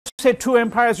say two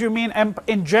empires, you mean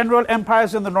in general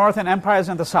empires in the north and empires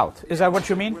in the south? Is that what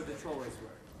you mean? Where the Cholas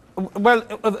were. Well,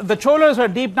 the Cholas are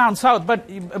deep down south,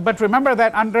 but remember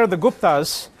that under the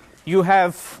Guptas, you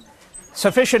have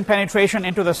sufficient penetration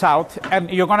into the south, and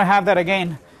you're going to have that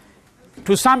again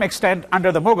to some extent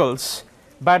under the Mughals.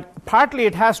 But partly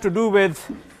it has to do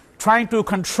with trying to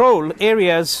control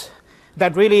areas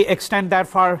that really extend that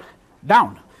far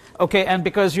down. Okay, and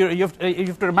because you have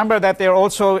to remember that they're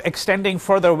also extending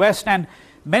further west, and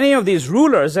many of these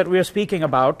rulers that we're speaking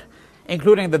about,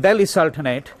 including the Delhi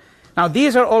Sultanate, now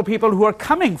these are all people who are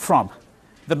coming from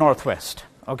the northwest.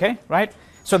 Okay, right?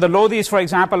 So the Lodhis, for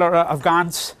example, are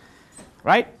Afghans,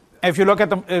 right? If you look at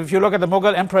the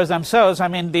Mughal emperors themselves, I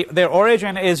mean, their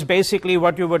origin is basically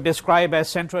what you would describe as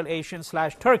Central Asian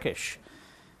 / Turkish,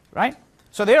 right?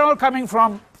 So they're all coming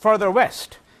from further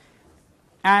west.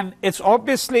 And it's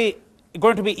obviously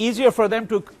going to be easier for them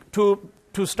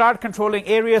to start controlling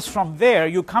areas from there.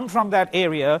 You come from that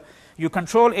area, you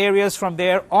control areas from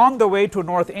there on the way to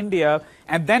North India,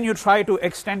 and then you try to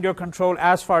extend your control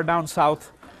as far down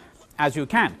south as you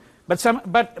can.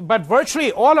 But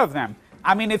virtually all of them,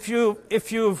 I mean, if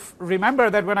you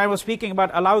remember that when I was speaking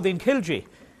about Alauddin Khilji,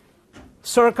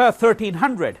 circa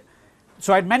 1300,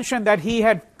 so I'd mentioned that he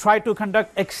had tried to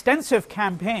conduct extensive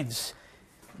campaigns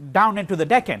down into the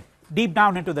Deccan, deep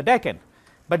down into the Deccan.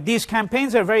 But these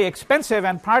campaigns are very expensive,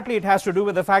 and partly it has to do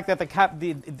with the fact that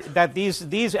that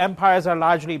these empires are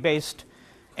largely based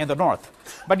in the north.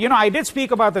 But you know, I did speak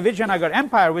about the Vijayanagar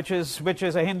Empire, which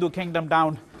is a Hindu kingdom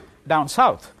down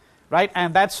south, right?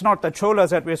 And that's not the Cholas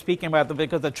that we're speaking about,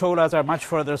 because the Cholas are much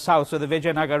further south, so the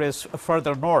Vijayanagar is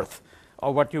further north,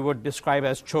 or what you would describe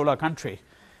as Chola country,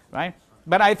 right?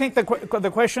 But I think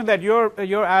the question that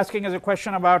you're asking is a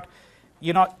question about,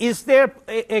 you know, is there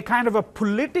a kind of a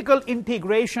political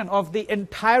integration of the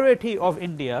entirety of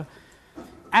India?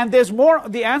 And there's more.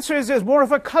 The answer is there's more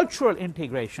of a cultural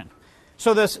integration.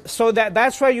 So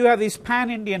that's why you have these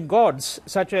pan-Indian gods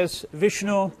such as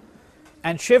Vishnu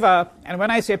and Shiva. And when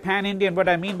I say pan-Indian, what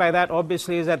I mean by that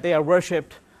obviously is that they are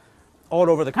worshipped all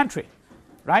over the country,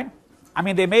 right? I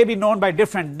mean, they may be known by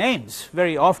different names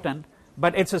very often,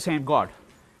 but it's the same God.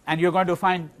 And you're going to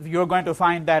find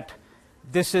that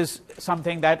this is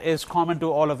something that is common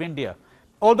to all of India.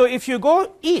 Although if you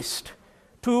go east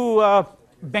to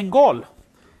Bengal,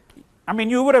 I mean,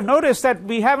 you would have noticed that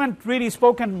we haven't really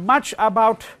spoken much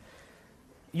about,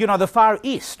 you know, the far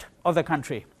east of the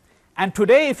country. And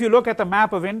today, if you look at the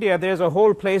map of India, there's a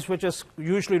whole place which is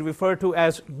usually referred to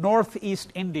as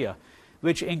Northeast India,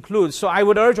 which includes, so I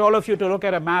would urge all of you to look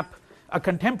at a map, a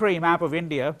contemporary map of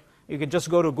India. You can just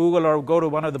go to Google or go to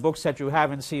one of the books that you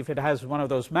have and see if it has one of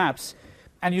those maps.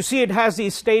 And you see it has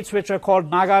these states which are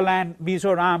called Nagaland,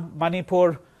 Mizoram,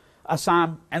 Manipur,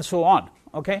 Assam, and so on.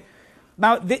 Okay?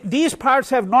 Now, these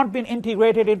parts have not been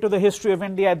integrated into the history of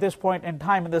India at this point in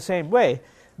time in the same way,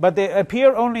 but they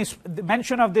appear only, the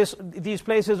mention of these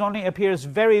places only appears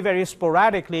very, very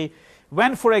sporadically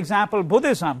when, for example,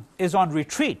 Buddhism is on a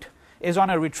retreat,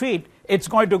 it's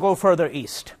going to go further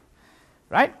east,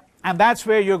 right? And that's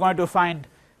where you're going to find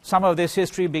some of this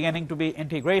history beginning to be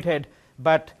integrated.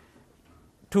 But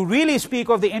to really speak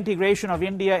of the integration of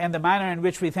India and the manner in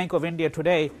which we think of India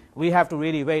today, we have to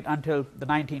really wait until the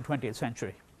 19th, 20th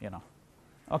century, you know.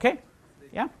 Okay?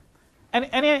 Yeah?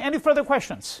 Any further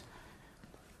questions?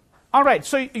 All right,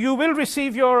 so you will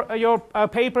receive your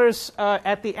papers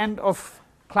at the end of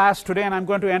class today, and I'm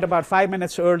going to end about 5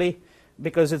 minutes early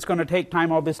because it's going to take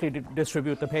time, obviously, to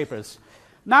distribute the papers.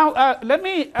 Now, let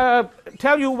me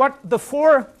tell you what the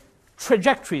 4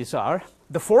 trajectories are,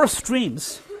 the 4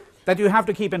 streams that you have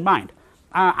to keep in mind.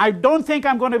 I don't think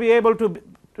I'm going to be able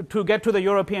to get to the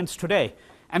Europeans today.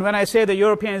 And when I say the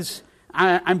Europeans,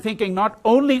 I'm thinking not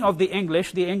only of the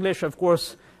English. The English, of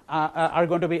course, are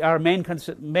going to be our main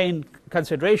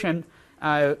consideration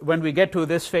when we get to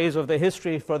this phase of the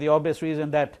history, for the obvious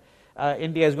reason that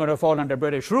India is going to fall under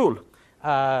British rule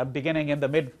beginning in the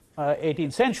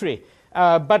mid-18th century.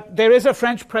 But there is a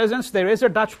French presence, there is a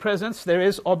Dutch presence, there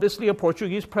is obviously a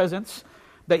Portuguese presence.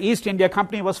 The East India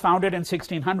Company was founded in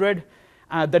 1600.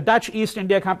 The Dutch East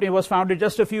India Company was founded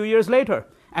just a few years later.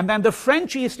 And then the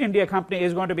French East India Company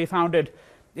is going to be founded,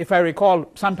 if I recall,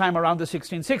 sometime around the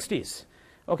 1660s.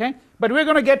 Okay? But we're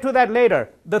going to get to that later.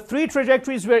 The 3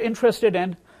 trajectories we're interested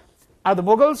in are the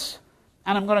Mughals,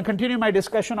 and I'm going to continue my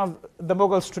discussion of the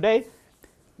Mughals today.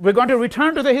 We're going to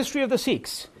return to the history of the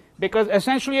Sikhs, because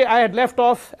essentially I had left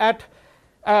off at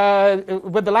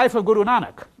with the life of Guru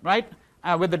Nanak, right?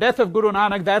 With the death of Guru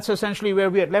Nanak, that's essentially where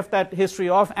we had left that history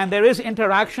off. And there is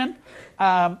interaction,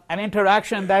 an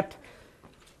interaction that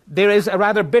there is a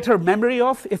rather bitter memory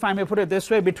of, if I may put it this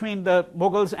way, between the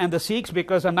Mughals and the Sikhs,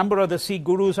 because a number of the Sikh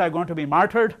Gurus are going to be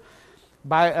martyred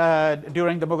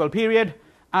during the Mughal period.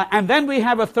 And then we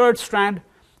have a third strand,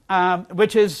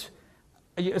 which is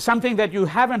something that you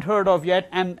haven't heard of yet,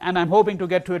 and I'm hoping to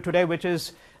get to it today, which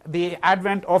is the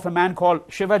advent of a man called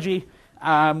Shivaji,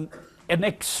 an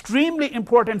extremely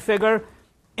important figure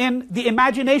in the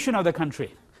imagination of the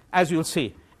country, as you'll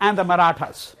see, and the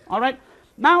Marathas. All right.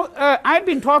 Now, I'd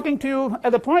been talking to you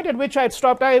at the point at which I had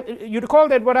stopped. You recall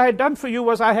that what I had done for you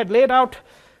was I had laid out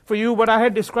for you what I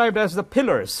had described as the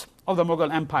pillars of the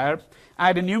Mughal Empire. I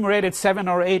had enumerated 7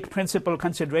 or 8 principal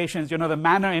considerations, the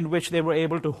manner in which they were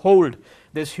able to hold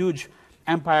this huge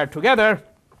empire together.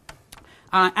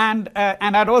 And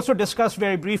I'd also discussed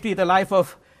very briefly the life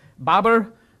of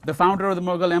Babur, the founder of the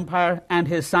Mughal Empire, and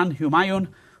his son Humayun,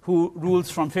 who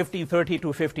rules from 1530 to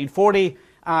 1540.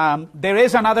 There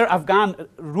is another Afghan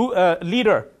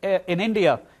leader in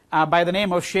India by the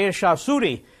name of Sher Shah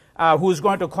Suri, who's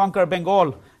going to conquer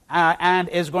Bengal and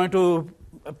is going to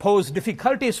pose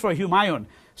difficulties for Humayun.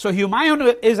 So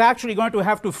Humayun is actually going to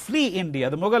have to flee India.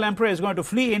 The Mughal emperor is going to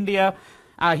flee India.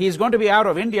 He's going to be out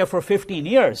of India for 15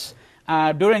 years.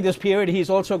 During this period, he's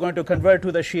also going to convert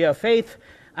to the Shia faith.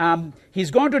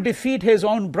 He's going to defeat his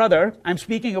own brother. I'm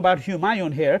speaking about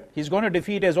Humayun here. He's going to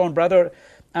defeat his own brother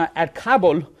at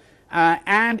Kabul,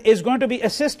 and is going to be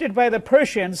assisted by the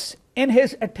Persians in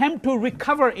his attempt to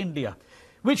recover India,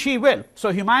 which he will.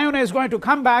 So Humayun is going to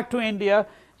come back to India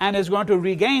and is going to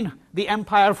regain the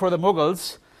empire for the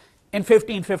Mughals in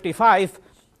 1555,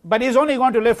 but he's only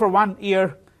going to live for 1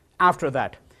 year after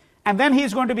that. And then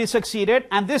he's going to be succeeded,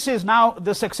 and this is now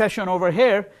the succession over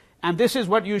here, and this is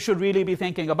what you should really be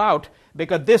thinking about,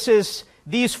 because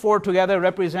these 4 together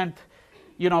represent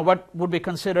what would be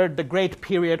considered the great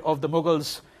period of the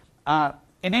Mughals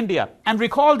in India. And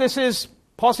recall, this is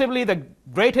possibly the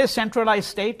greatest centralized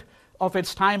state of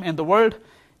its time in the world.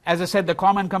 As I said, the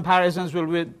common comparisons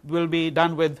will be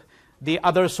done with the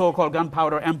other so-called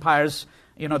gunpowder empires,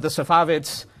 the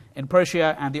Safavids in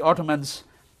Persia and the Ottomans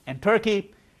in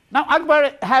Turkey. Now,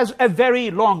 Akbar has a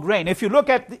very long reign. If you look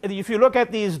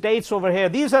at these dates over here,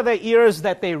 these are the years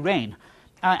that they reign.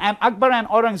 And Akbar and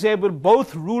Aurangzeb will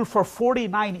both rule for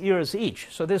 49 years each.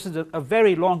 So this is a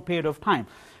very long period of time.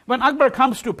 When Akbar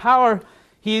comes to power,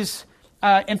 he's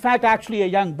in fact actually a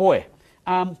young boy.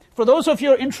 For those of you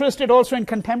who are interested also in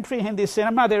contemporary Hindi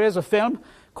cinema, there is a film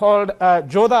called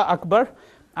Jodha Akbar.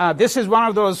 This is one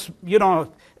of those,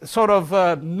 sort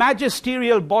of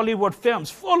magisterial Bollywood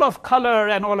films, full of color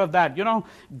and all of that,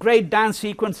 great dance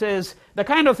sequences, the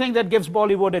kind of thing that gives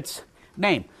Bollywood its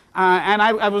name. And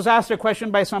I was asked a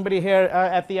question by somebody here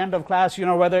at the end of class,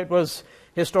 whether it was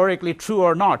historically true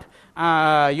or not,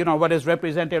 what is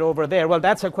represented over there. Well,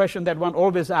 that's a question that one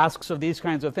always asks of these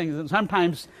kinds of things. And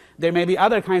sometimes there may be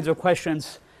other kinds of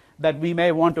questions that we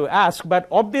may want to ask. But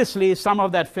obviously, some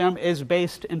of that film is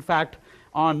based, in fact,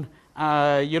 on,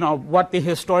 what the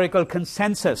historical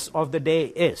consensus of the day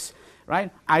is,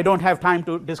 right? I don't have time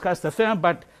to discuss the film,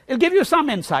 but it'll give you some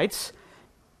insights,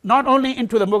 not only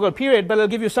into the Mughal period, but it'll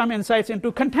give you some insights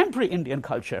into contemporary Indian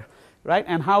culture, right?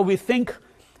 And how we think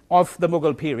of the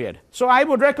Mughal period. So I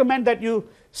would recommend that you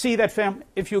see that film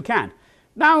if you can.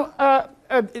 Now,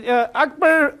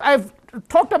 Akbar, I've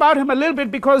talked about him a little bit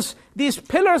because these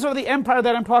pillars of the empire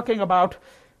that I'm talking about,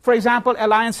 for example,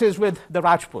 alliances with the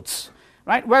Rajputs,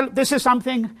 right? Well, this is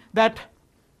something that,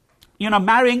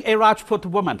 marrying a Rajput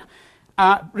woman.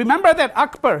 Remember that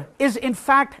Akbar is in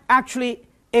fact actually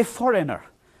a foreigner.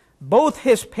 Both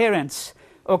his parents,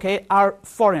 are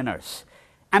foreigners.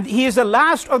 And he is the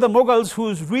last of the Mughals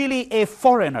who's really a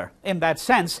foreigner in that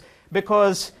sense,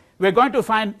 because we're going to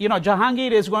find,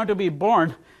 Jahangir is going to be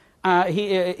born.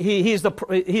 He's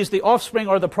the offspring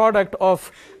or the product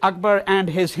of Akbar and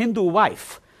his Hindu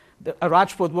wife, a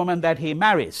Rajput woman that he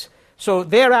marries. So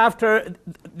thereafter,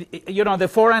 the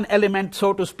foreign element,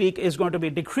 so to speak, is going to be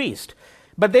decreased.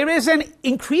 But there is an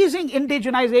increasing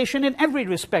indigenization in every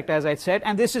respect, as I said,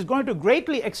 and this is going to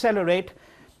greatly accelerate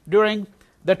during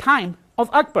the time of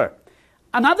Akbar.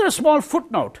 Another small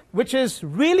footnote, which is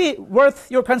really worth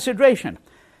your consideration.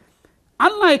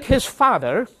 Unlike his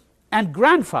father and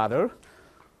grandfather,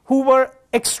 who were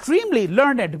extremely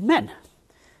learned men,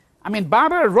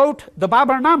 Babur wrote the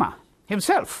Baburnama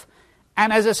himself.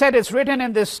 And as I said, it's written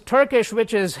in this Turkish,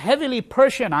 which is heavily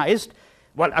Persianized.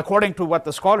 Well, according to what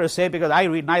the scholars say, because I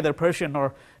read neither Persian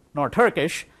nor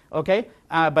Turkish,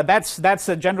 but that's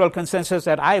a general consensus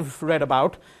that I've read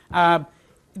about,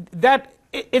 that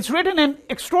it's written in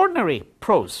extraordinary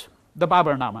prose, the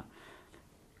Baburnama.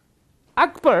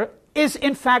 Akbar is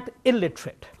in fact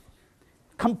illiterate,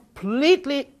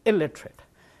 completely illiterate.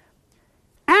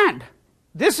 And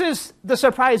this is the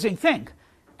surprising thing,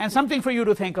 and something for you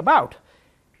to think about.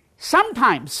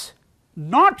 Sometimes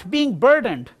not being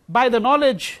burdened by the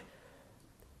knowledge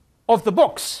of the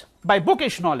books, by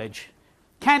bookish knowledge,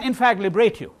 can in fact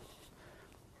liberate you.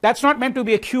 That's not meant to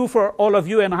be a cue for all of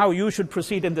you and how you should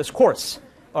proceed in this course,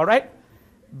 all right?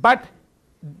 But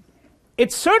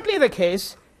it's certainly the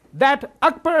case that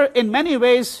Akbar in many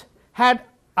ways had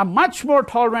a much more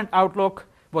tolerant outlook,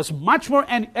 was much more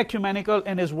ecumenical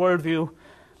in his worldview,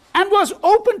 and was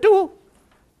open to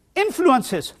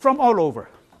influences from all over.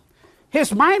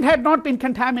 His mind had not been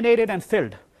contaminated and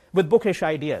filled with bookish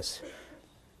ideas.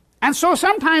 And so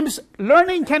sometimes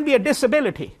learning can be a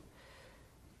disability.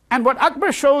 And what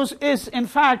Akbar shows is, in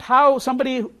fact, how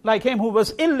somebody like him who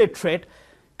was illiterate,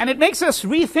 and it makes us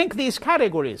rethink these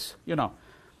categories,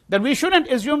 that we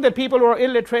shouldn't assume that people who are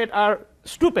illiterate are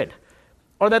stupid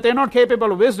or that they're not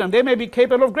capable of wisdom. They may be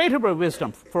capable of greater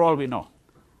wisdom for all we know,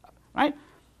 right?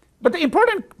 But the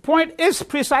important point is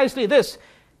precisely this,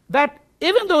 that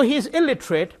even though he's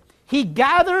illiterate, he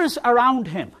gathers around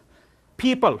him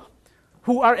people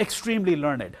who are extremely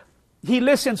learned. He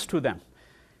listens to them.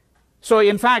 So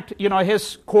in fact,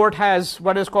 his court has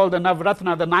what is called the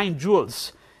Navratna, the 9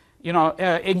 jewels,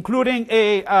 including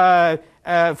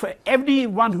for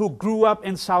everyone who grew up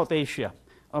in South Asia,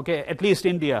 okay, at least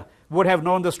India, would have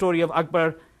known the story of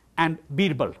Akbar and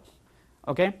Birbal.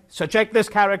 Okay, so check this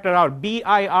character out,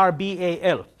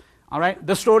 Birbal. All right,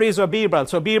 the stories of Birbal.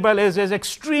 So Birbal is an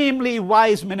extremely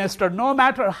wise minister. No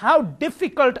matter how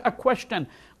difficult a question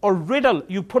or riddle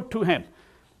you put to him,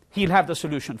 he'll have the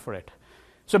solution for it.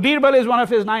 So Birbal is one of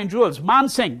his 9 jewels. Man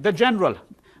Singh, the general,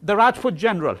 the Rajput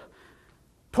general.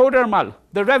 Todarmal,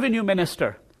 the revenue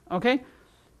minister. Okay,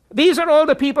 these are all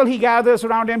the people he gathers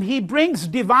around him. He brings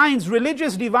divines,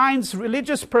 religious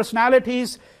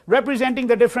personalities representing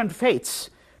the different faiths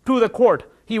to the court.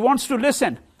 He wants to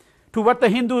listen to what the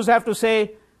Hindus have to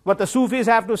say, what the Sufis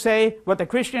have to say, what the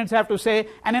Christians have to say.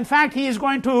 And in fact, he is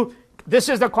going to, this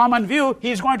is the common view,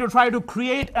 he is going to try to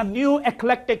create a new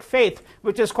eclectic faith,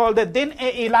 which is called the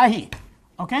Din-e-ilahi.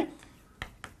 Okay?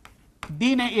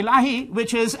 Din-e-ilahi,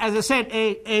 which is, as I said,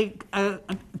 a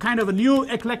kind of a new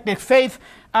eclectic faith.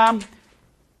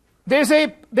 There's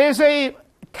a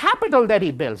capital that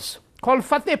he builds called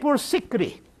Fatehpur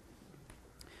Sikri.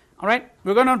 All right,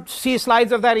 we're going to see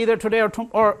slides of that either today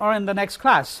or in the next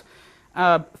class.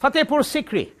 Fatehpur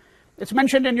Sikri, it's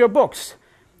mentioned in your books.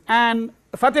 And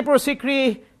Fatehpur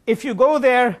Sikri, if you go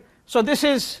there, so this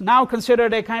is now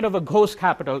considered a kind of a ghost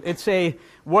capital. It's a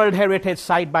World Heritage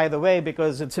Site, by the way,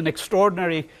 because it's an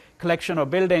extraordinary collection of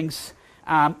buildings.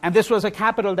 And this was a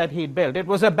capital that he'd built. It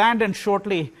was abandoned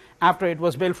shortly after it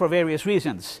was built for various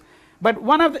reasons. But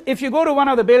if you go to one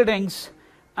of the buildings,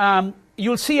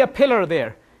 you'll see a pillar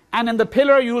there. And in the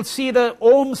pillar, you'll see the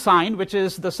Om sign, which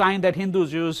is the sign that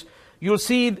Hindus use. You'll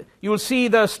see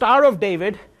the Star of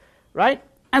David, right?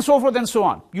 And so forth and so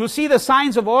on. You'll see the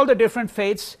signs of all the different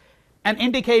faiths, an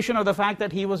indication of the fact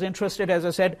that he was interested, as I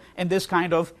said, in this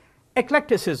kind of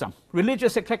eclecticism,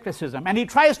 religious eclecticism. And he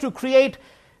tries to create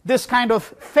this kind of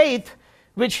faith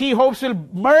which he hopes will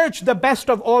merge the best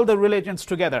of all the religions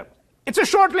together. It's a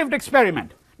short-lived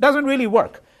experiment. Doesn't really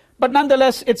work. But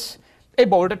nonetheless, it's a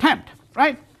bold attempt,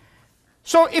 right?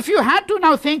 So if you had to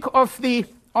now think of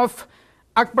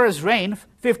Akbar's reign,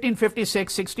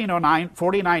 1556, 1609,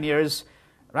 49 years,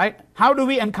 right? How do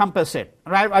we encompass it,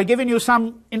 right? I've given you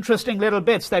some interesting little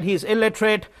bits that he's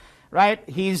illiterate, right?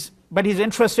 But he's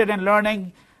interested in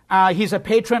learning. He's a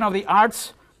patron of the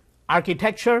arts,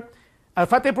 architecture.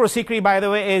 Fatehpur Sikri, by the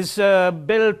way, is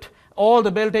built, all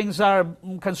the buildings are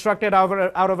constructed out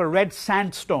of a red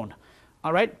sandstone,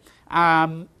 all right?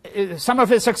 Some of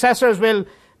his successors will,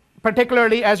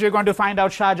 particularly as you're going to find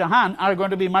out, Shah Jahan, are going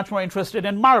to be much more interested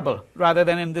in marble rather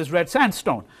than in this red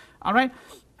sandstone, all right?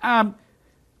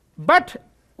 But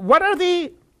what are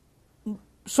the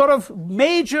sort of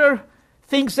major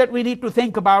things that we need to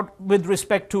think about with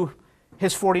respect to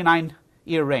his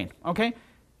 49-year reign, okay?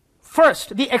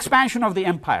 First, the expansion of the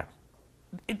empire.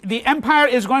 The empire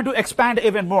is going to expand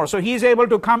even more. So he's able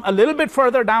to come a little bit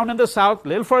further down in the south, a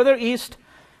little further east,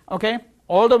 okay,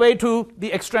 all the way to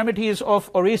the extremities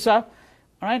of Orissa,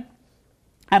 all right,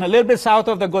 and a little bit south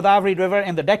of the Godavari River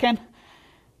in the Deccan,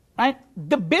 right?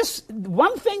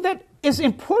 One thing that is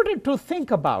important to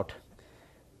think about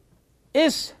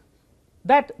is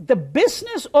that the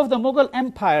business of the Mughal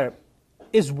Empire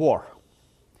is war.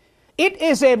 It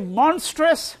is a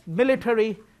monstrous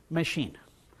military machine.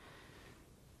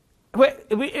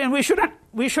 And we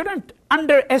shouldn't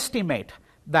underestimate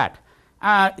that.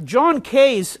 John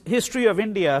Kay's History of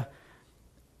India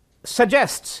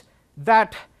suggests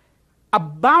that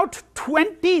about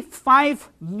 25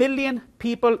 million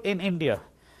people in India,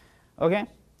 okay,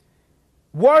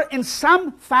 were in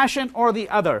some fashion or the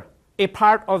other a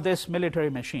part of this military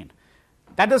machine.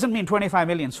 That doesn't mean 25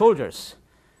 million soldiers,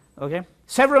 okay?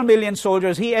 Several million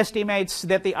soldiers. He estimates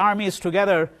that the armies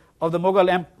together of the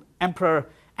Mughal emperor,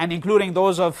 and including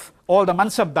those of all the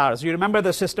mansabdars, you remember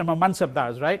the system of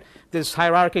mansabdars, right? This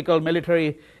hierarchical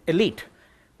military elite,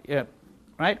 yeah,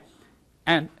 right?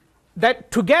 And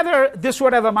that together this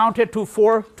would have amounted to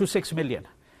 4 to 6 million.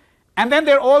 And then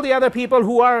there are all the other people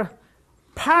who are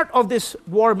part of this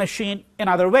war machine in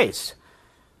other ways,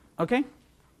 okay?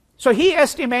 So he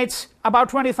estimates about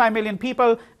 25 million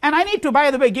people, and I need to,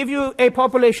 by the way, give you a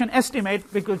population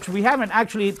estimate, because we haven't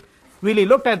actually really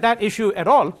looked at that issue at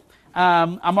all,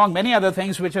 among many other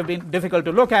things which have been difficult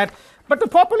to look at. But the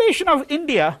population of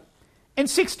India in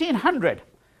 1600,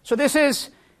 so this is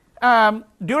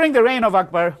during the reign of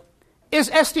Akbar, is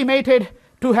estimated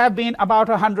to have been about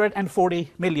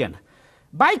 140 million.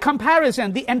 By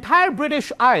comparison, the entire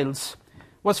British Isles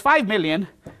was 5 million,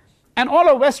 and all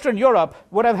of Western Europe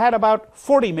would have had about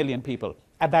 40 million people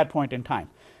at that point in time.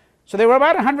 So there were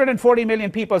about 140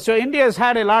 million people. So India has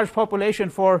had a large population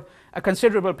for a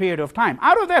considerable period of time.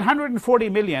 Out of that 140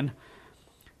 million,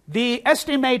 the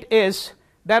estimate is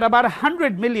that about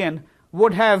 100 million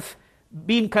would have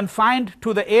been confined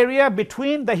to the area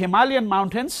between the Himalayan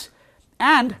mountains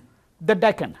and the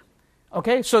Deccan.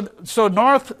 Okay, so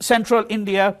north central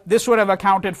India, this would have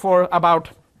accounted for about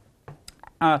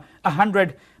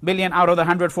 100 million out of the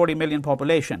 140 million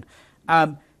population.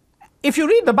 If you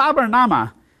read the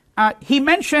Baburnama, he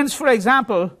mentions, for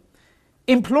example,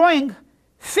 employing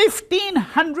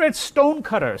 1,500 stone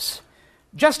cutters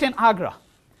just in Agra,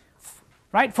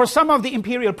 right, for some of the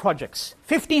imperial projects.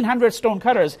 1,500 stone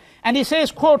cutters. And he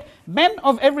says, quote, "Men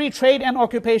of every trade and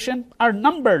occupation are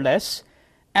numberless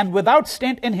and without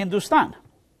stint in Hindustan."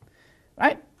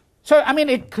 Right? So, I mean,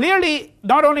 it clearly,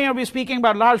 not only are we speaking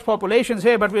about large populations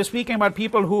here, but we're speaking about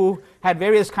people who had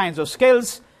various kinds of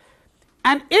skills.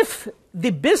 And if the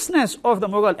business of the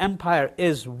Mughal Empire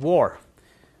is war,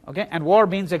 okay, and war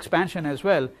means expansion as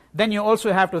well, then you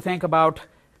also have to think about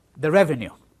the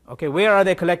revenue. Okay, where are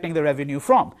they collecting the revenue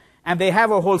from? And they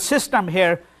have a whole system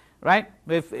here, right?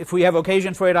 If we have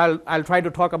occasion for it, I'll try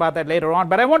to talk about that later on.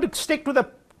 But I want to stick to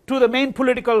the main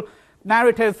political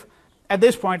narrative at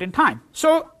this point in time.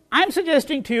 So I'm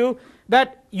suggesting to you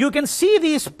that you can see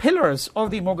these pillars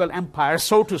of the Mughal Empire,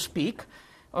 so to speak,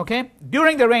 okay,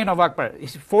 during the reign of Akbar. He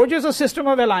forges a system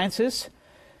of alliances,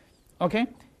 okay.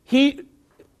 He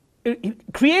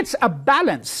creates a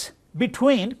balance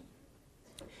between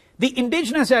the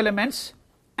indigenous elements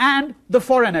and the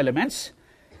foreign elements,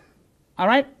 all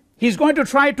right. He's going to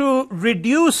try to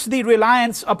reduce the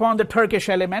reliance upon the Turkish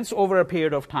elements over a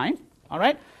period of time, all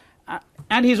right.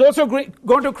 And he's also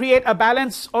going to create a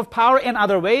balance of power in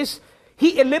other ways.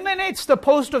 He eliminates the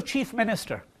post of chief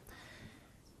minister,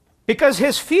 because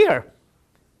his fear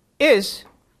is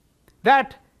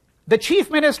that the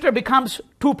chief minister becomes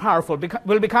too powerful,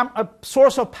 will become a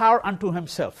source of power unto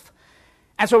himself.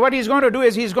 And so what he's going to do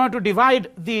is he's going to divide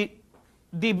the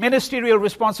ministerial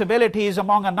responsibilities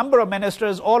among a number of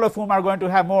ministers, all of whom are going to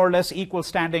have more or less equal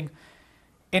standing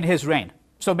in his reign.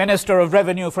 So Minister of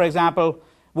Revenue, for example,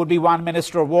 would be one,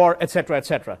 Minister of War, etc.,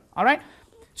 etc. All right?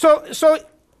 So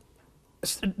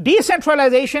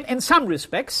decentralization in some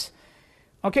respects,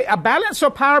 okay, a balance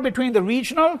of power between the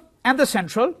regional and the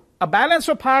central, a balance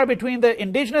of power between the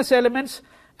indigenous elements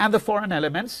and the foreign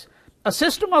elements, a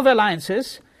system of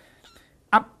alliances,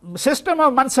 a system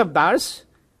of mansabdars,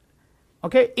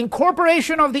 okay,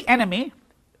 incorporation of the enemy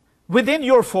within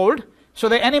your fold. So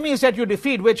the enemies that you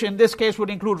defeat, which in this case would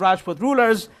include Rajput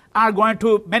rulers, are going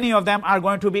to, many of them are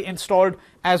going to be installed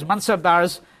as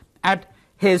mansabdars at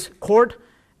his court.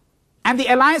 And the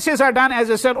alliances are done,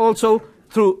 as I said, also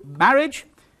through marriage.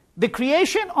 The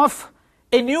creation of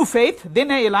a new faith,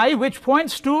 Din-e-ilahi, which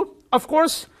points to, of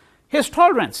course, his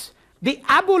tolerance. The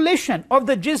abolition of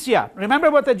the jizya. Remember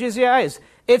what the jizya is.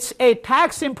 It's a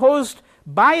tax imposed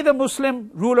by the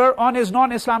Muslim ruler on his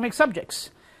non-Islamic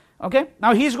subjects. Okay?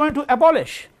 Now he's going to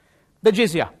abolish the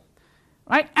jizya.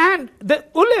 Right? And the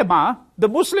ulema, the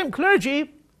Muslim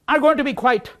clergy, are going to be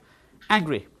quite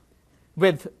angry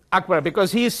with Akbar,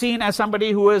 because he is seen as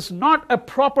somebody who is not a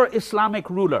proper Islamic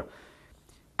ruler.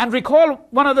 And recall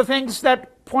one of the things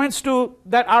that points to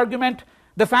that argument,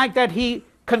 the fact that he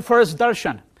confers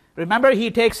darshan. Remember,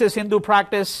 he takes his Hindu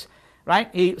practice, right?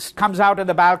 He comes out in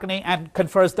the balcony and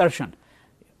confers darshan.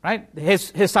 Right?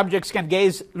 His subjects can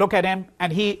gaze, look at him,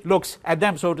 and he looks at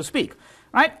them, so to speak.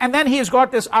 Right? And then he's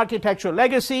got this architectural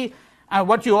legacy. And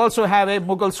what you also have a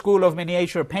Mughal school of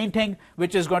miniature painting,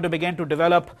 which is going to begin to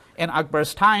develop in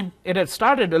Akbar's time. It had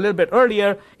started a little bit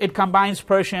earlier. It combines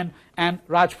Persian and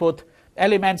Rajput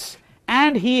elements.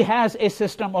 And he has a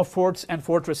system of forts and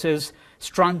fortresses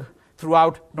strung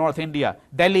throughout North India.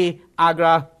 Delhi,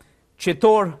 Agra,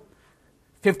 Chittor,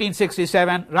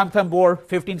 1567, Ranthambore,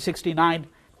 1569,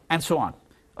 and so on.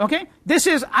 Okay? This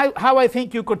is how I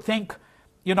think you could think,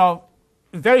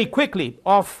 very quickly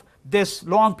of this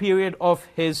long period of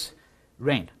his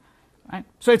reign. Right?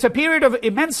 So it's a period of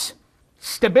immense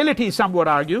stability, some would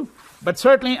argue, but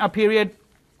certainly a period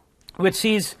which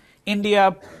sees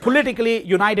India politically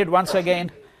united once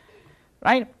again.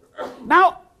 Right?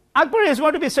 Now, Akbar is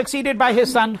going to be succeeded by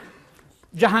his son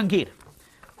Jahangir,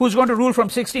 who's going to rule from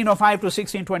 1605 to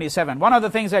 1627. One of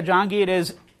the things that Jahangir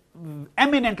is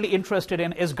eminently interested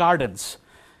in is gardens.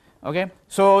 Okay?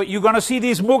 So you're going to see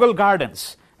these Mughal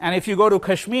gardens. And if you go to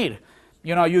Kashmir,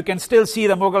 you can still see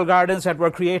the Mughal gardens that were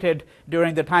created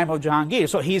during the time of Jahangir.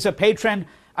 So he's a patron,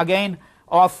 again,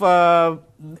 of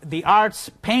the arts.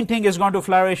 Painting is going to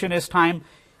flourish in his time.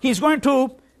 He's going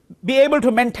to be able to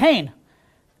maintain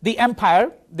the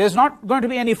empire. There's not going to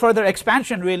be any further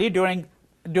expansion, really, during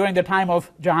the time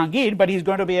of Jahangir, but he's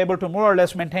going to be able to more or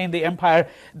less maintain the empire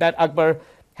that Akbar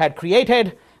had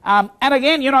created. And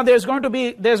again, there's going to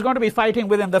be fighting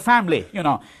within the family.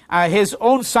 His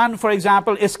own son, for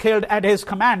example, is killed at his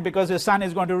command because his son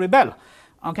is going to rebel.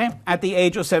 Okay, at the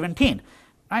age of 17.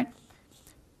 Right.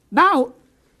 Now,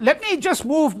 let me just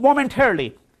move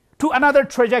momentarily to another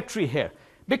trajectory here,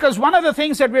 because one of the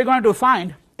things that we're going to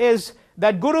find is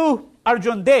that Guru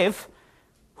Arjun Dev,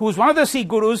 who's one of the Sikh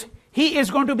Gurus, he is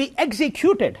going to be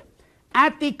executed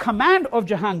at the command of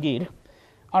Jahangir.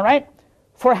 All right.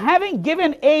 For having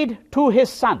given aid to his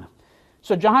son.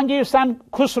 So Jahangir's son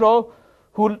Khusro,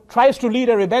 who tries to lead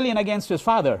a rebellion against his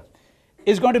father,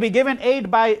 is going to be given aid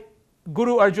by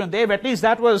Guru Arjun Dev. At least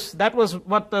that was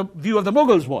what the view of the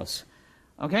Mughals was.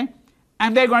 Okay?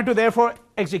 And they're going to therefore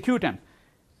execute him.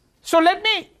 So let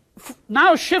me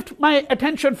now shift my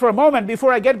attention for a moment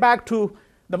before I get back to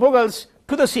the Mughals,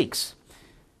 to the Sikhs.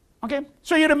 Okay?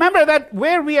 So you remember that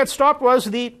where we had stopped was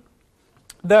the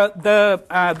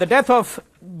death of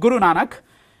Guru Nanak,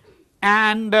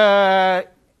 and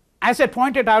as I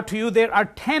pointed out to you, there are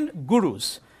 10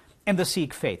 gurus in the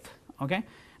Sikh faith. Okay,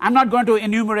 I'm not going to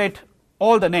enumerate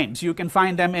all the names. You can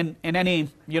find them in any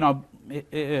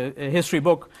history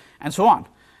book and so on.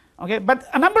 Okay, but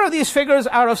a number of these figures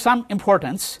are of some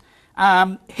importance.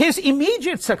 His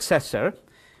immediate successor,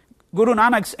 Guru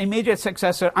Nanak's immediate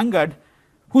successor, Angad,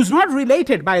 who's not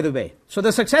related, by the way. So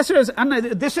the successor is,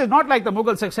 this is not like the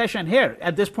Mughal succession here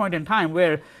at this point in time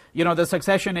where, the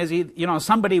succession is,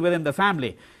 somebody within the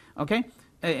family. Okay?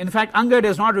 In fact, Angad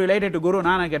is not related to Guru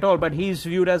Nanak at all, but he's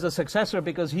viewed as a successor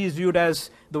because he's viewed as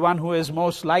the one who is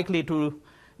most likely to,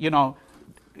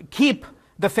 keep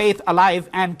the faith alive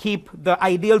and keep the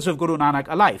ideals of Guru Nanak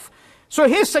alive. So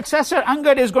his successor,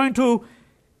 Angad, is going to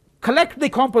collect the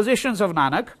compositions of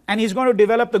Nanak, and he's going to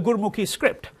develop the Gurmukhi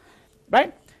script.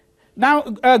 Right? Now,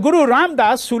 Guru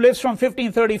Ramdas, who lives from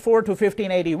 1534 to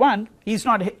 1581, he's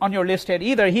not on your list here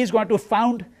either. He's going to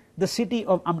found the city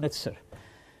of Amritsar,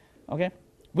 okay,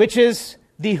 which is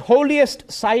the holiest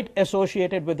site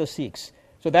associated with the Sikhs.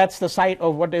 So that's the site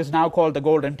of what is now called the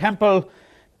Golden Temple.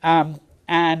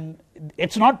 And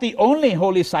it's not the only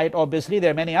holy site, obviously.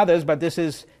 There are many others, but this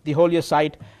is the holiest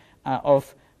site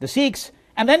of the Sikhs.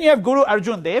 And then you have Guru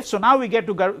Arjun Dev. So now we get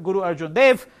to Guru Arjun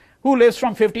Dev, who lives from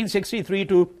 1563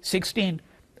 to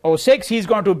 1606. He's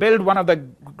going to build one of the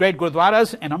great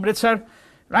Gurdwaras in Amritsar,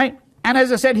 right? And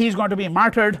as I said, he's going to be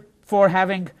martyred for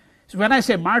having, so when I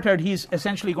say martyred, he's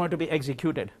essentially going to be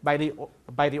executed by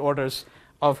the orders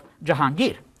of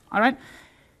Jahangir, all right?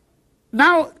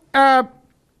 Now,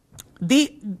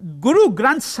 the Guru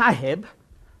Granth Sahib,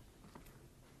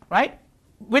 right,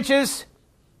 which is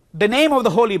the name of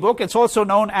the holy book, it's also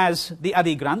known as the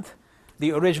Adi Granth,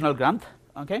 the original Granth.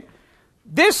 Okay,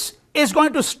 this is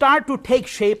going to start to take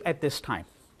shape at this time,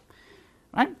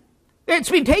 right? It's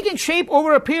been taking shape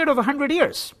over a period of 100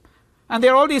 years, and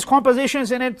there are all these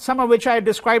compositions in it, some of which I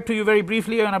described to you very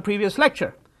briefly in a previous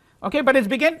lecture. Okay, but it's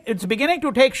beginning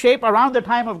to take shape around the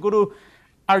time of Guru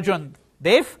Arjun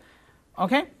Dev.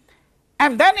 Okay,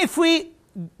 and then if we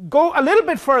go a little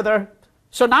bit further,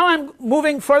 so now I'm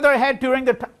moving further ahead during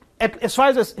as far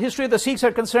as the history of the Sikhs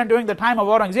are concerned during the time of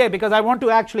Aurangzeb, because I want to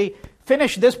actually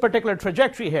finish this particular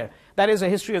trajectory here. That is a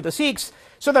history of the Sikhs.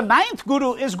 So the 9th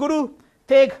Guru is Guru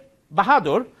Tegh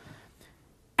Bahadur.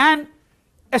 And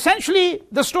essentially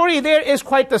the story there is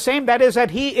quite the same. That is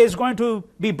that he is going to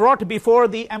be brought before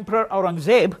the Emperor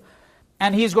Aurangzeb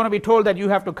and he's going to be told that you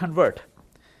have to convert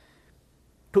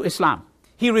to Islam.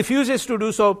 He refuses to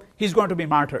do so, he's going to be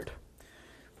martyred.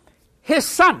 His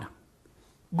son,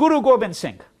 Guru Gobind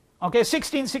Singh, okay,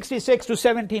 1666 to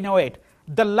 1708,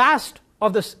 the last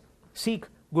of the Sikh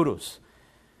Gurus,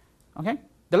 okay,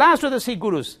 the last of the Sikh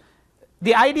Gurus.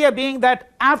 The idea being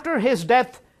that after his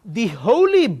death, the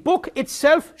holy book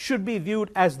itself should be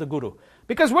viewed as the Guru.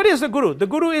 Because what is the Guru? The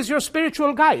Guru is your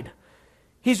spiritual guide.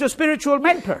 He's your spiritual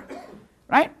mentor,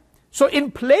 right? So in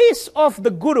place of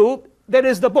the Guru, there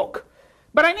is the book.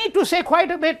 But I need to say quite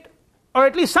a bit, or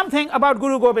at least something, about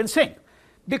Guru Gobind Singh.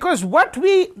 Because what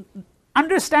we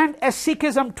understand as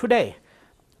Sikhism today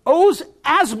owes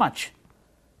as much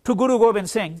to Guru Gobind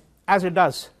Singh as it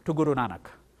does to Guru Nanak.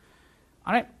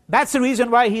 All right? That's the reason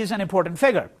why he's an important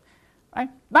figure. Right?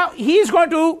 Now, he's going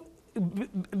to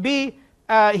be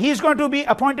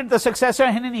appointed the successor,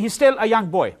 and he's still a young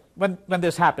boy when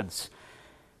this happens.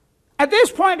 At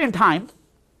this point in time,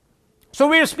 so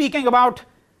we're speaking about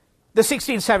the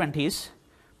 1670s,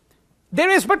 there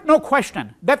is but no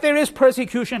question that there is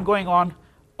persecution going on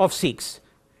of Sikhs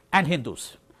and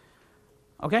Hindus,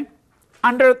 okay,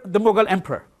 under the Mughal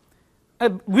Emperor.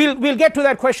 We'll get to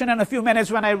that question in a few minutes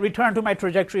when I return to my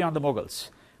trajectory on the Mughals.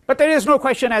 But there is no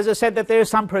question, as I said, that there is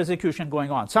some persecution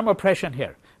going on, some oppression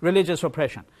here, religious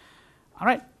oppression. All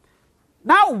right.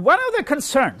 Now, one of the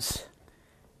concerns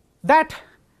that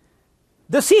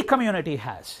the Sikh community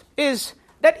has is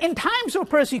that in times of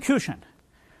persecution,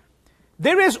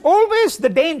 there is always the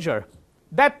danger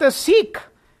that the Sikh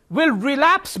will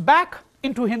relapse back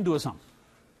into Hinduism.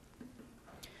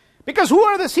 Because who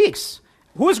are the Sikhs?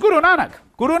 Who is Guru Nanak?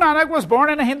 Guru Nanak was born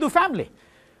in a Hindu family,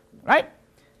 right?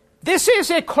 This is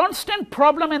a constant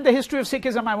problem in the history of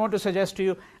Sikhism, I want to suggest to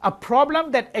you, a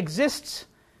problem that exists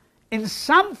in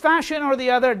some fashion or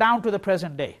the other down to the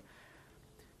present day.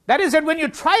 That is that when you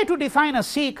try to define a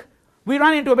Sikh, we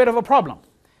run into a bit of a problem.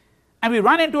 And we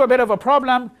run into a bit of a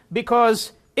problem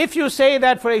because if you say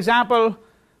that, for example,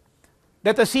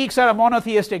 that the Sikhs are a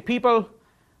monotheistic people,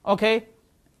 okay,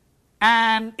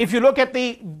 and if you look at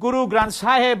the Guru Granth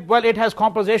Sahib, well, it has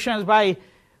compositions by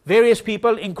various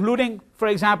people, including, for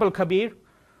example, Kabir,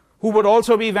 who would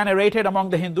also be venerated among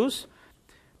the Hindus.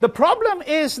 The problem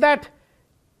is that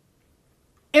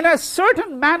in a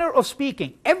certain manner of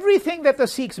speaking, everything that the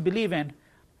Sikhs believe in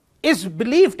is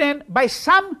believed in by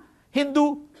some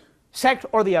Hindu sect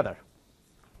or the other.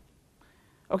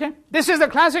 Okay? This is the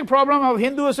classic problem of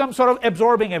Hinduism sort of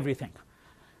absorbing everything.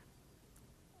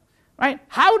 Right?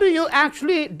 How do you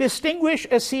actually distinguish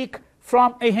a Sikh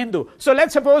from a Hindu? So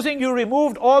let's supposing you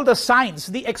removed all the signs,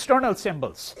 the external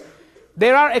symbols.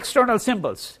 There are external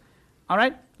symbols. All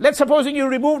right? Let's supposing you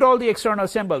removed all the external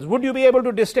symbols. Would you be able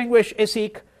to distinguish a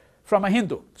Sikh from a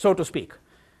Hindu, so to speak?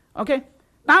 Okay?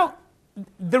 Now,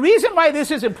 the reason why this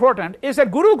is important is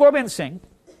that Guru Gobind Singh,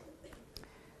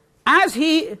 as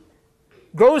he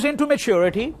grows into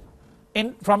maturity,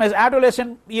 from his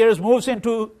adolescent years, moves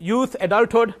into youth,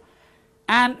 adulthood,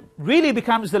 and really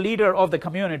becomes the leader of the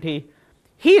community,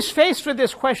 he's faced with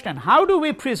this question: how do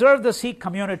we preserve the Sikh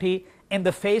community in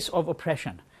the face of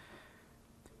oppression?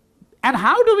 And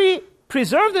how do we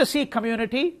preserve the Sikh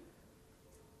community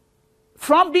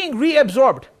from being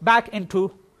reabsorbed back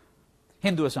into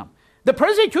Hinduism? The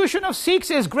persecution of Sikhs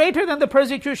is greater than the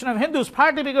persecution of Hindus,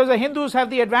 partly because the Hindus have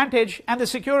the advantage and the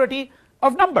security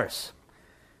of numbers.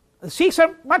 The Sikhs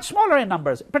are much smaller in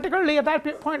numbers, particularly at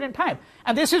that point in time.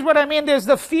 And this is what I mean, there's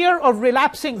the fear of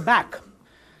relapsing back,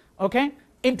 okay,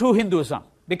 into Hinduism.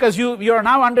 Because you are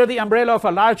now under the umbrella of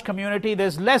a large community,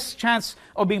 there's less chance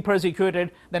of being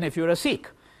persecuted than if you're a Sikh.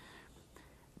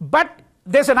 But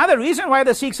there's another reason why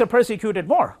the Sikhs are persecuted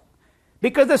more.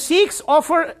 Because the Sikhs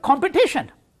offer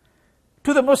competition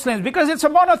to the Muslims, because it's a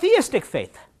monotheistic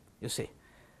faith, you see.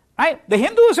 Right? The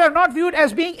Hindus are not viewed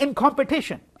as being in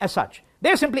competition as such.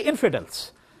 They're simply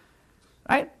infidels.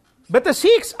 Right? But the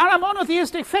Sikhs are a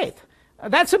monotheistic faith.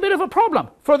 That's a bit of a problem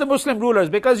for the Muslim rulers,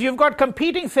 because you've got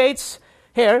competing faiths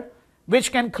here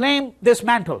which can claim this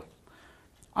mantle.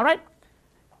 All right?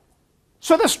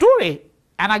 So the story,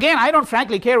 and again, I don't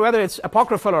frankly care whether it's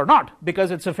apocryphal or not,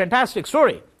 because it's a fantastic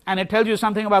story, and it tells you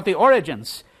something about the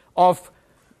origins of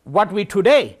what we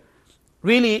today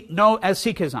really know as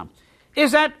Sikhism,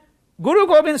 is that Guru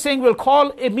Gobind Singh will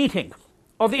call a meeting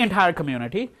of the entire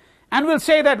community and will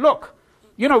say that, look,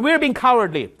 you know, we're being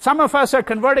cowardly. Some of us are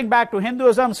converting back to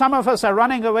Hinduism. Some of us are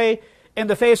running away in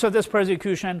the face of this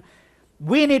persecution.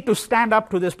 We need to stand up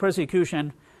to this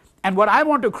persecution. And what I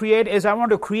want to create is I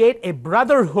want to create a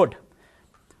brotherhood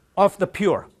of the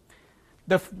pure.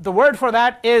 The word for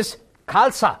that is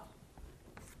Khalsa.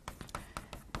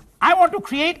 I want to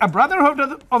create a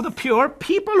brotherhood of the pure,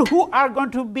 people who are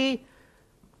going to be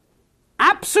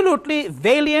absolutely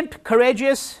valiant,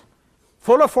 courageous,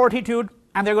 full of fortitude,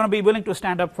 and they're going to be willing to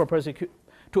stand up for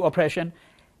to oppression.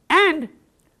 And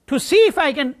to see if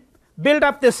I can build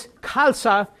up this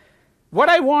Khalsa, what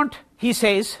I want, he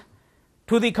says,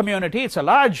 to the community, it's a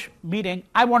large meeting,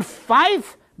 I want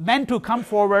 5 men to come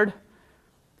forward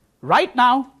right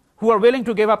now who are willing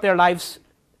to give up their lives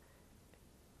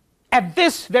at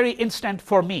this very instant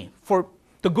for me, for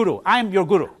the Guru. I am your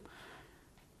Guru.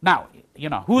 Now,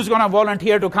 who's going to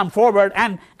volunteer to come forward?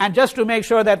 And just to make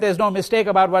sure that there's no mistake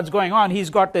about what's going on, he's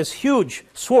got this huge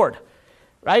sword,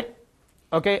 right?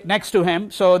 Okay, next to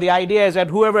him. So the idea is that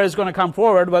whoever is going to come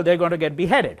forward, well, they're going to get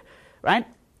beheaded, right?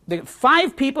 The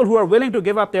 5 people who are willing to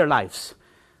give up their lives,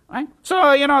 right?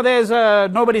 So, there's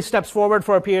nobody steps forward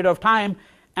for a period of time,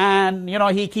 and,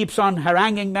 he keeps on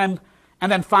haranguing them,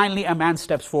 and then finally a man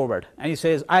steps forward, and he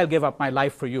says, I'll give up my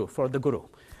life for you, for the Guru, all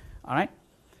right?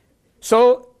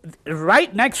 So,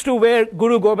 right next to where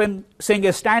Guru Gobind Singh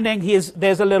is standing,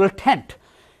 there's a little tent.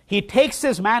 He takes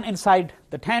this man inside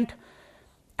the tent,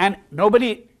 and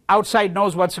nobody outside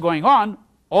knows what's going on.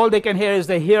 All they can hear is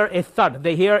they hear a thud.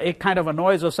 They hear a kind of a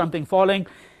noise of something falling,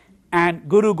 and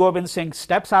Guru Gobind Singh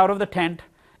steps out of the tent,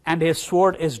 and his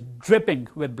sword is dripping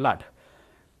with blood.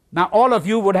 Now, all of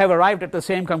you would have arrived at the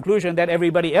same conclusion that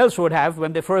everybody else would have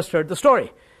when they first heard the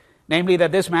story, namely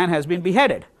that this man has been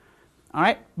beheaded. All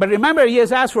right? But remember, he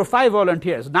has asked for 5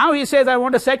 volunteers. Now he says, I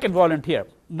want a second volunteer.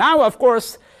 Now, of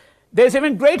course, there's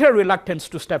even greater reluctance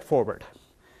to step forward,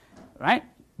 right?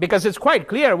 Because it's quite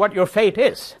clear what your fate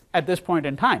is at this point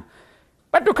in time.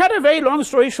 But to cut a very long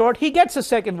story short, he gets a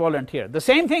second volunteer. The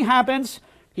same thing happens.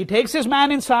 He takes his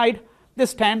man inside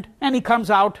this tent, and he comes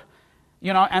out,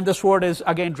 and the sword is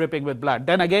again dripping with blood.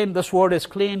 Then again, the sword is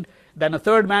cleaned. Then a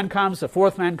 3rd man comes, the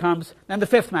 4th man comes, then the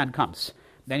 5th man comes.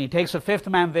 Then he takes a 5th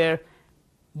man there.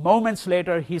 Moments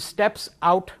later, he steps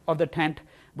out of the tent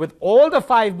with all the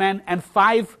 5 men and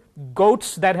 5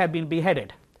 goats that have been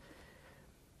beheaded.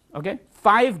 Okay?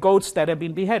 5 goats that have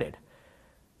been beheaded.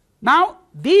 Now,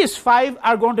 these 5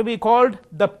 are going to be called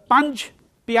the Panj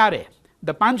Pyare.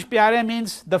 The Panj Pyare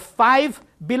means the 5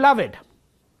 beloved.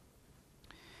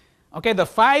 Okay, the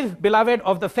 5 beloved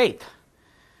of the faith.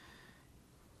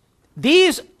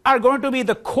 These are going to be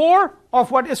the core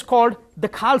of what is called the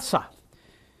Khalsa,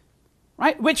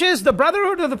 right? Which is the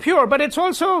brotherhood of the pure, but it's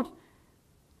also,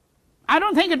 I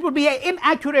don't think it would be an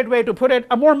inaccurate way to put it,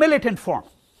 a more militant form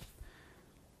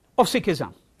of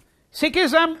Sikhism.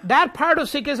 Sikhism, that part of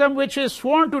Sikhism which is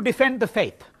sworn to defend the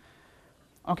faith.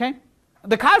 Okay?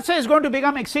 The Khalsa is going to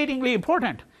become exceedingly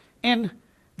important in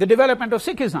the development of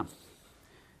Sikhism.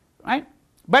 Right?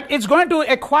 But it's going to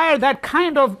acquire that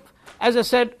kind of, as I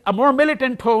said, a more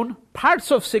militant tone,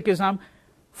 parts of Sikhism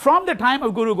from the time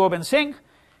of Guru Gobind Singh.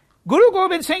 Guru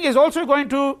Gobind Singh is also going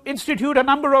to institute a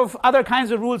number of other kinds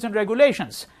of rules and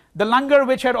regulations. The langar,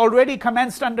 which had already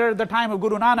commenced under the time of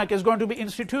Guru Nanak, is going to be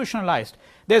institutionalized.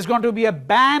 There's going to be a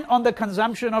ban on the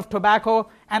consumption of tobacco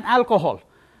and alcohol.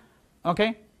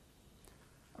 Okay?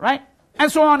 Right?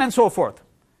 And so on and so forth.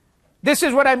 This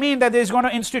is what I mean that he's going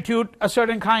to institute a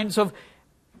certain kinds of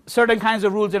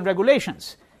rules and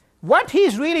regulations. What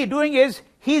he's really doing is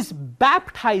he's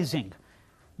baptizing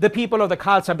the people of the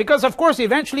Khalsa, because of course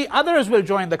eventually others will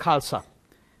join the Khalsa.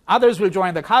 Others will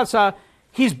join the Khalsa.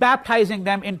 He's baptizing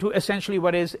them into essentially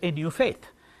what is a new faith.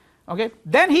 Okay?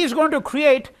 Then he's going to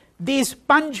create these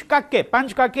Panj Kakke.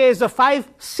 Panj Kakke is the 5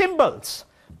 symbols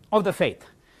of the faith.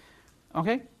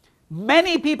 Okay?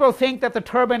 Many people think that the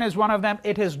turban is one of them.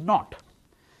 It is not.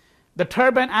 The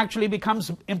turban actually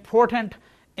becomes important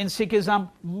in Sikhism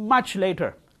much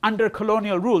later, under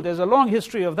colonial rule. There's a long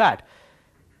history of that.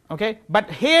 Okay? But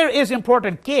hair is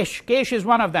important. Kesh. Kesh is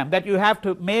one of them, that you have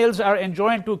to, males are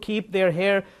enjoined to keep their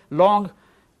hair long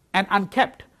and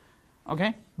unkept.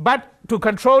 Okay? But to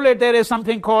control it, there is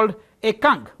something called a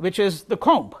kang, which is the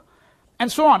comb, and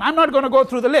so on. I'm not going to go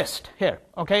through the list here.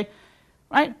 Okay?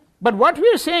 Right? But what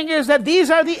we're saying is that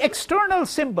these are the external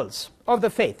symbols of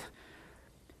the faith.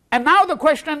 And now the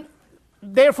question,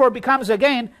 therefore, becomes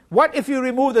again, what if you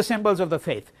remove the symbols of the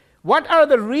faith? What are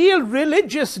the real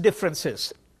religious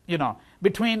differences,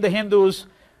 between the Hindus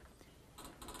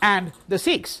and the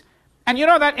Sikhs? And you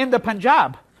know that in the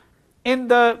Punjab, in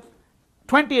the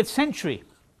 20th century,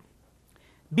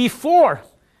 before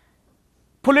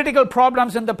political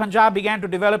problems in the Punjab began to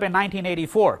develop in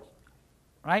 1984,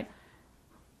 right?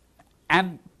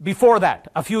 And before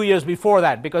that, a few years before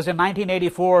that, because in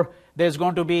 1984, there's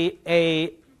going to be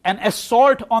an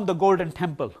assault on the Golden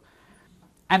Temple.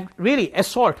 And really,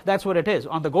 assault, that's what it is,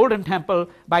 on the Golden Temple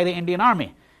by the Indian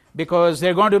Army. because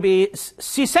they're going to be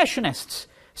secessionists.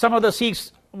 Some of the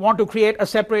Sikhs want to create a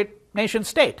separate nation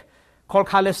state called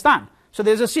Khalistan. So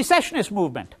there's a secessionist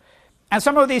movement. And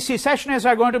some of these secessionists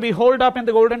are going to be holed up in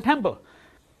the Golden Temple.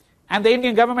 And the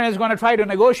Indian government is going to try to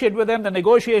negotiate with them. The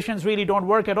negotiations really don't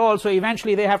work at all, so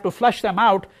eventually they have to flush them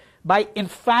out by, in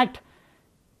fact,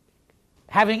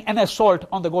 having an assault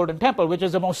on the Golden Temple, which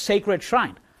is the most sacred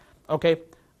shrine, okay,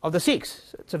 of the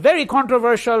Sikhs. It's a very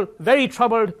controversial, very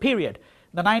troubled period.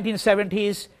 The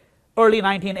 1970s, early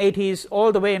 1980s,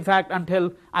 all the way, in fact,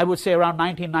 until, I would say, around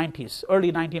 1990s,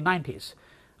 early 1990s,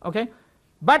 okay?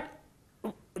 But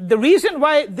the reason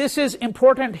why this is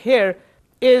important here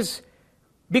is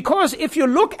because if you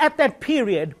look at that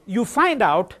period, you find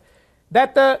out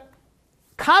that the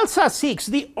Khalsa Sikhs,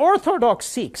 the Orthodox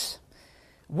Sikhs,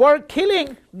 were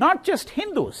killing not just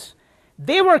Hindus,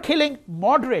 they were killing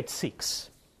moderate Sikhs.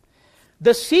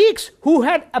 The Sikhs who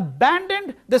had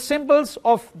abandoned the symbols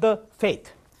of the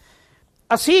faith.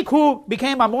 A Sikh who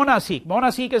became a Mona Sikh.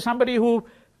 Mona Sikh is somebody who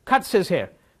cuts his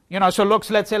hair, so looks,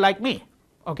 let's say, like me,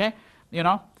 okay,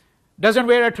 doesn't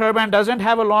wear a turban, doesn't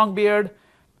have a long beard,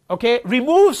 okay,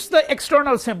 removes the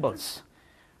external symbols.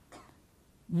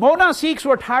 Mona Sikhs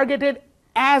were targeted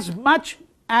as much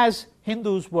as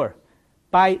Hindus were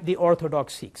by the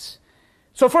Orthodox Sikhs.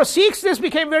 So for Sikhs, this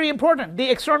became very important, the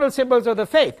external symbols of the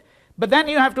faith. But then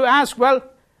you have to ask, well,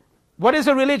 what is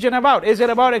a religion about? Is it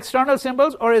about external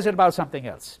symbols or is it about something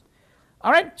else?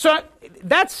 All right, so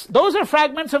those are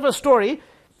fragments of a story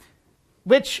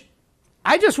which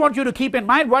I just want you to keep in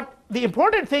mind. What the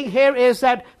important thing here is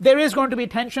that there is going to be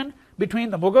tension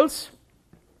between the Mughals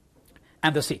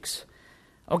and the Sikhs.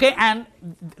 Okay, and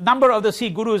a number of the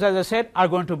Sikh Gurus, as I said, are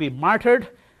going to be martyred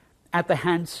at the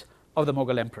hands of the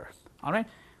Mughal Emperor. All right,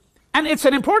 and it's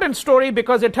an important story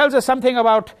because it tells us something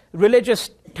about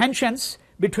religious tensions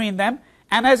between them.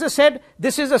 And as I said,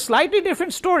 this is a slightly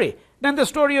different story than the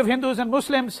story of Hindus and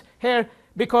Muslims here,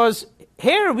 because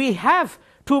here we have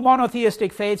two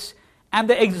monotheistic faiths, and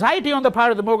the anxiety on the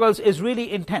part of the Mughals is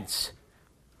really intense.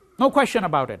 No question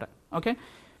about it. Okay.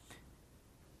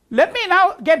 Let me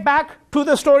now get back to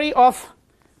the story of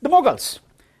the Mughals.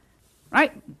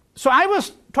 Right? So I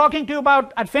was talking to you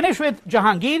about, I'd finished with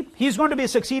Jahangir. He's going to be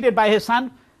succeeded by his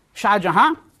son, Shah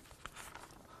Jahan,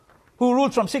 who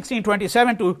ruled from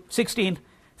 1627 to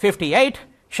 1658.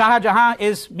 Shah Jahan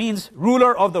means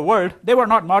ruler of the world. They were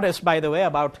not modest, by the way,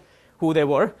 about who they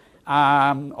were.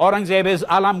 Aurangzeb is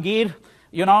Alamgir,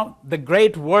 the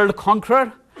great world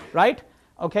conqueror, right?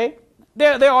 Okay,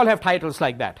 they all have titles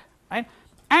like that, right?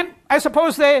 And I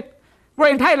suppose they were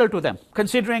entitled to them,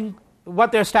 considering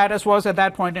what their status was at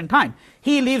that point in time.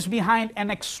 He leaves behind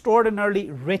an extraordinarily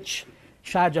rich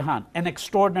Shah Jahan, an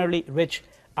extraordinarily rich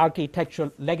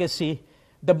architectural legacy.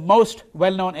 The most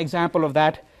well-known example of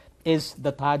that is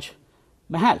the Taj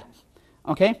Mahal,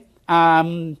 okay?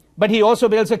 But he also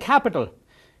builds a capital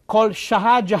called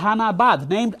Shah Jahanabad,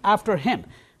 named after him.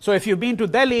 So if you've been to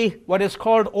Delhi, what is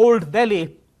called Old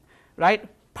Delhi, right?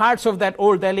 Parts of that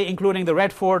Old Delhi, including the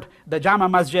Red Fort, the Jama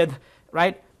Masjid,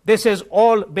 right? This is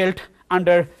all built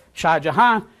under Shah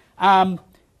Jahan.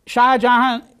 Shah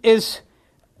Jahan is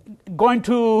going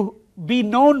to be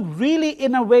known really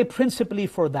in a way principally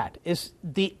for that, is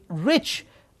the rich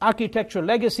architectural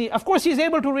legacy. Of course, he's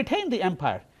able to retain the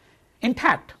empire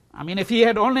intact. I mean, if he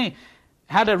had only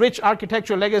had a rich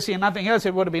architectural legacy and nothing else,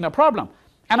 it would have been a problem.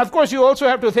 And of course, you also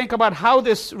have to think about how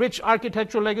this rich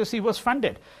architectural legacy was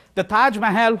funded. The Taj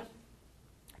Mahal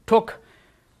took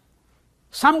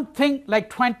something like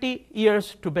 20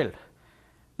 years to build.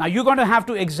 Now, you're going to have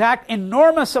to exact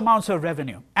enormous amounts of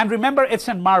revenue. And remember, it's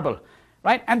in marble,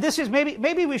 right? And this is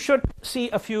maybe we should see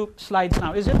a few slides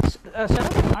now. Is it set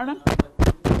up, Arnon?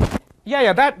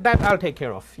 Yeah, that I'll take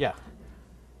care of, yeah.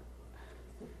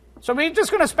 So we're just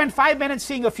going to spend 5 minutes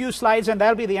seeing a few slides, and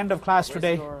that'll be the end of class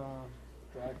today. Your,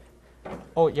 drag?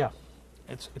 Oh, yeah.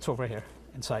 It's over here,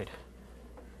 inside.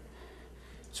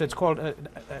 So it's called,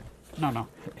 no,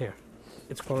 here.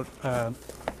 It's called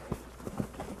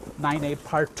 9A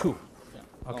Part 2. Yeah.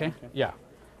 Okay? Oh, okay?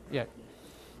 Yeah.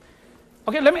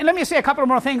 Okay, let me say a couple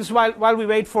more things while we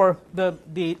wait for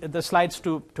the slides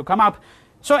to come up.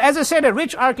 So as I said, a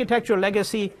rich architectural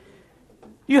legacy.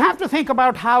 You have to think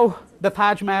about how the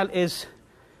Taj Mahal is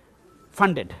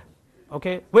funded.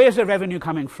 Okay, where's the revenue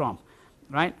coming from,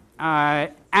 right?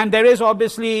 And there is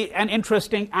obviously an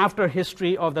interesting after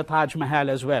history of the Taj Mahal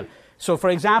as well. So, for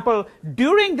example,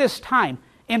 during this time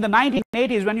in the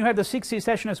 1980s, when you had the Sikh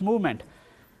secessionist movement,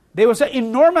 there was an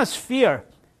enormous fear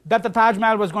that the Taj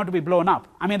Mahal was going to be blown up.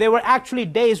 I mean, there were actually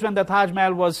days when the Taj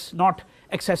Mahal was not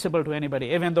accessible to anybody,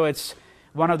 even though it's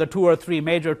one of the 2 or 3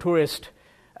 major tourist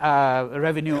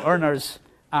revenue earners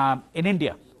in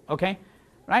India. Okay,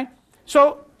 right?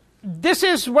 So this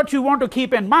is what you want to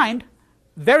keep in mind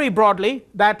very broadly,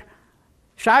 that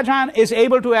Shah Jahan is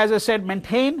able to, as I said,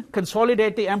 maintain,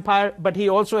 consolidate the empire, but he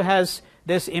also has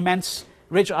this immense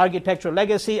rich architectural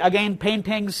legacy. Again,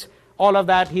 paintings, all of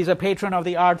that. He's a patron of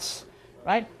the arts,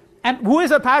 right? And who is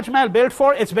the Taj Mahal built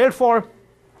for? It's built for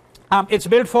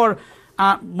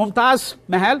Mumtah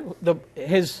Mahal,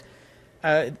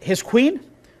 his queen,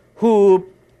 who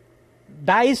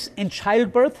dies in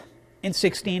childbirth in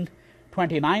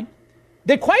 1629.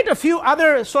 There are quite a few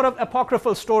other sort of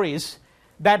apocryphal stories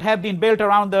that have been built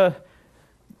around the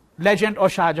legend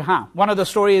of Shah Jahan. One of the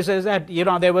stories is that, you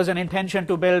know, there was an intention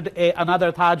to build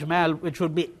another Taj Mahal, which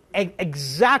would be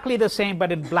exactly the same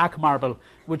but in black marble,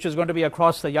 which is going to be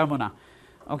across the Yamuna.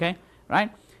 Okay,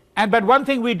 right? But one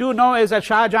thing we do know is that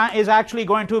Shah Jahan is actually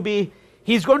going to be,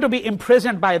 he's going to be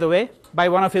imprisoned, by the way, by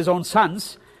one of his own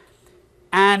sons,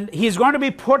 and he's going to be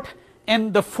put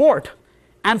in the fort,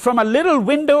 and from a little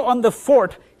window on the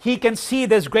fort, he can see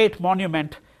this great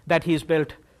monument that he's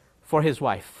built for his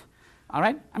wife. All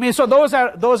right? I mean, so those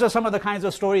are some of the kinds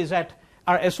of stories that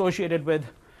are associated with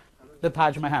the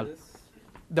Taj Mahal.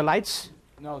 The lights?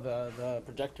 No, the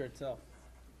projector itself.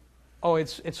 Oh,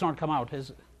 it's not come out.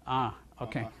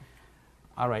 Okay.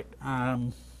 All right.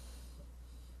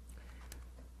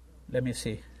 Let me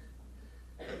see.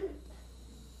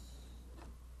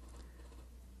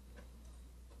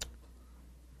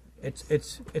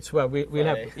 It's well, we'll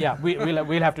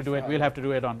have to do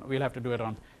it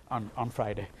on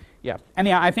Friday. Yeah. And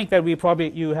yeah, I think that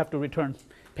you have to return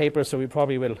papers, so we're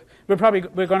going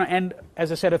to end,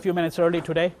 as I said, a few minutes early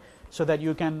today, so that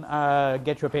you can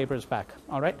get your papers back.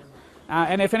 All right.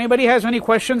 And if anybody has any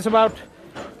questions about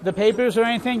the papers or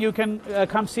anything, you can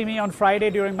come see me on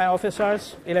Friday during my office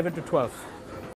hours, 11 to 12.